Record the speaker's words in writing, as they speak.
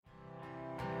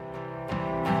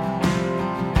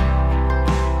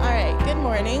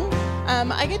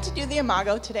I get to do the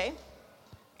Imago today.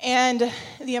 And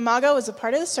the Imago is a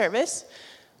part of the service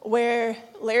where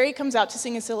Larry comes out to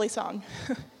sing a silly song.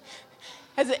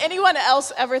 Has anyone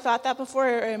else ever thought that before,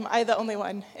 or am I the only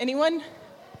one? Anyone?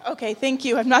 Okay, thank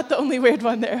you. I'm not the only weird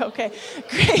one there. Okay,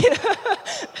 great.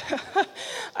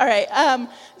 All right,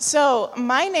 so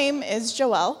my name is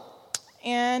Joelle,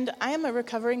 and I am a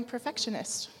recovering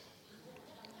perfectionist.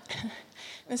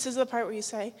 This is the part where you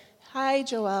say, "Hi,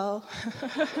 Joelle."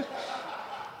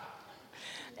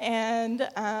 And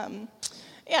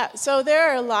so there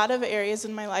are a lot of areas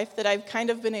in my life that I've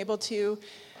kind of been able to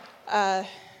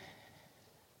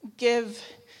give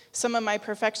some of my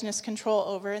perfectionist control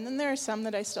over, and then there are some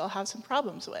that I still have some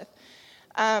problems with.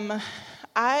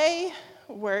 I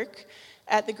work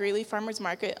at the Greeley Farmers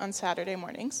Market on Saturday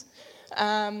mornings.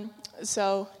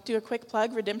 So do a quick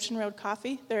plug, Redemption Road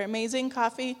Coffee. They're amazing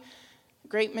coffee,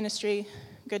 great ministry,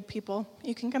 good people.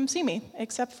 You can come see me,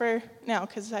 except for now,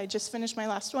 because I just finished my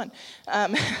last one.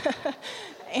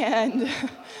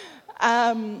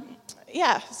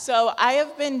 So I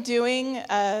have been doing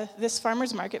this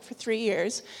farmer's market for 3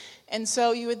 years, and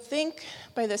so you would think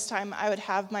by this time I would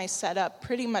have my setup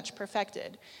pretty much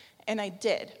perfected, and I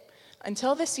did,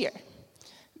 until this year,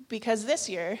 because this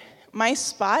year my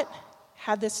spot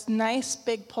had this nice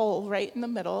big pole right in the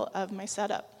middle of my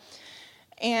setup.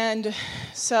 And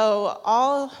so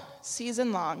all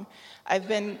season long, I've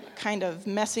been kind of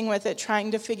messing with it,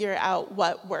 trying to figure out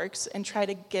what works and try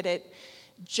to get it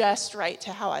just right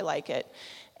to how I like it.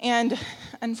 And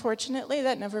unfortunately,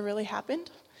 that never really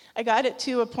happened. I got it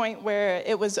to a point where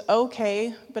it was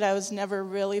okay, but I was never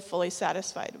really fully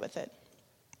satisfied with it.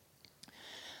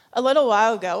 A little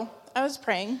while ago, I was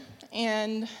praying,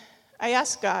 and I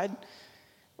asked God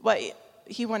what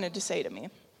he wanted to say to me.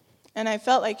 And I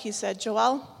felt like he said,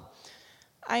 "Joelle,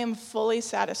 I am fully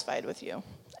satisfied with you."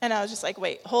 And I was just like,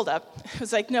 wait, hold up. I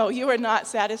was like, no, you are not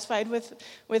satisfied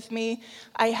with me.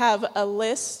 I have a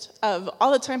list of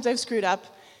all the times I've screwed up.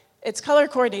 It's color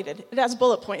coordinated. It has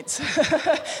bullet points.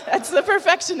 That's the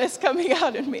perfectionist coming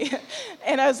out in me.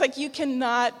 And I was like, you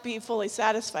cannot be fully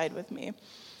satisfied with me.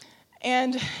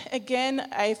 And again,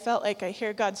 I felt like I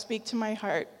hear God speak to my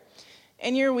heart.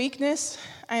 In your weakness,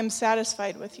 I am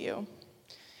satisfied with you.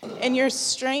 In your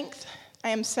strength, I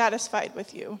am satisfied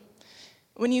with you.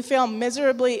 When you fail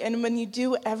miserably and when you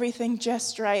do everything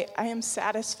just right, I am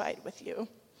satisfied with you.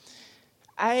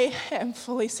 I am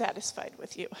fully satisfied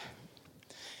with you.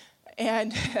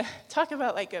 And talk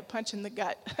about like a punch in the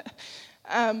gut.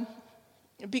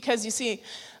 Because you see,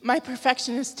 my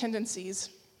perfectionist tendencies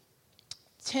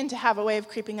tend to have a way of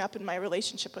creeping up in my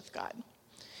relationship with God.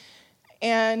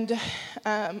 And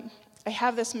I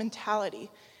have this mentality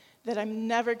that I'm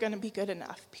never going to be good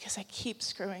enough because I keep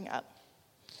screwing up.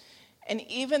 And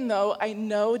even though I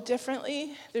know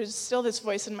differently, there's still this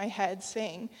voice in my head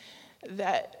saying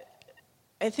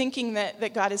thinking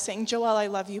that God is saying, "Joelle, I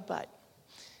love you, but.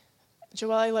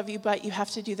 Joelle, I love you, but you have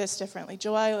to do this differently.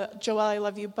 Joelle, I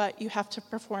love you, but you have to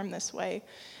perform this way."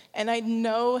 And I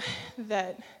know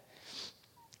that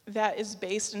is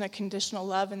based in a conditional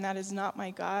love, and that is not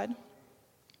my God.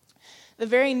 The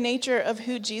very nature of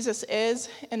who Jesus is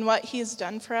and what he has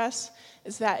done for us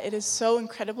is that it is so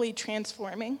incredibly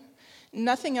transforming.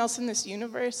 Nothing else in this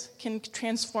universe can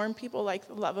transform people like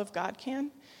the love of God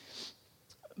can.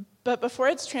 But before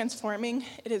it's transforming,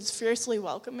 it is fiercely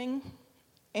welcoming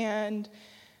and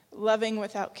loving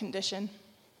without condition.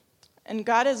 And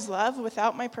God is love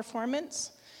without my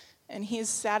performance, and he is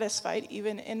satisfied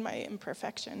even in my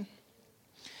imperfection.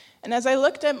 And as I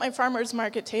looked at my farmer's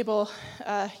market table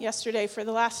yesterday for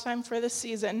the last time for this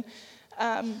season,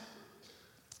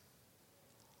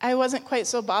 I wasn't quite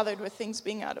so bothered with things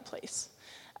being out of place.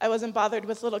 I wasn't bothered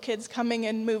with little kids coming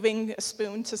and moving a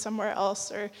spoon to somewhere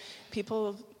else, or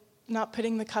people not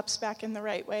putting the cups back in the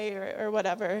right way, or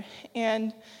whatever.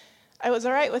 And I was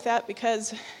all right with that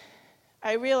because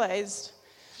I realized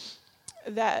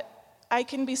that I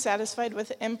can be satisfied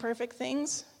with imperfect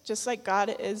things, just like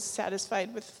God is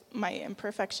satisfied with my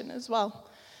imperfection as well.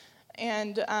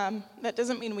 And that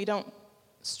doesn't mean we don't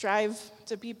strive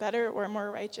to be better or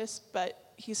more righteous, but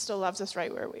he still loves us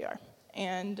right where we are.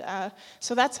 And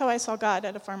so that's how I saw God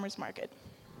at a farmer's market.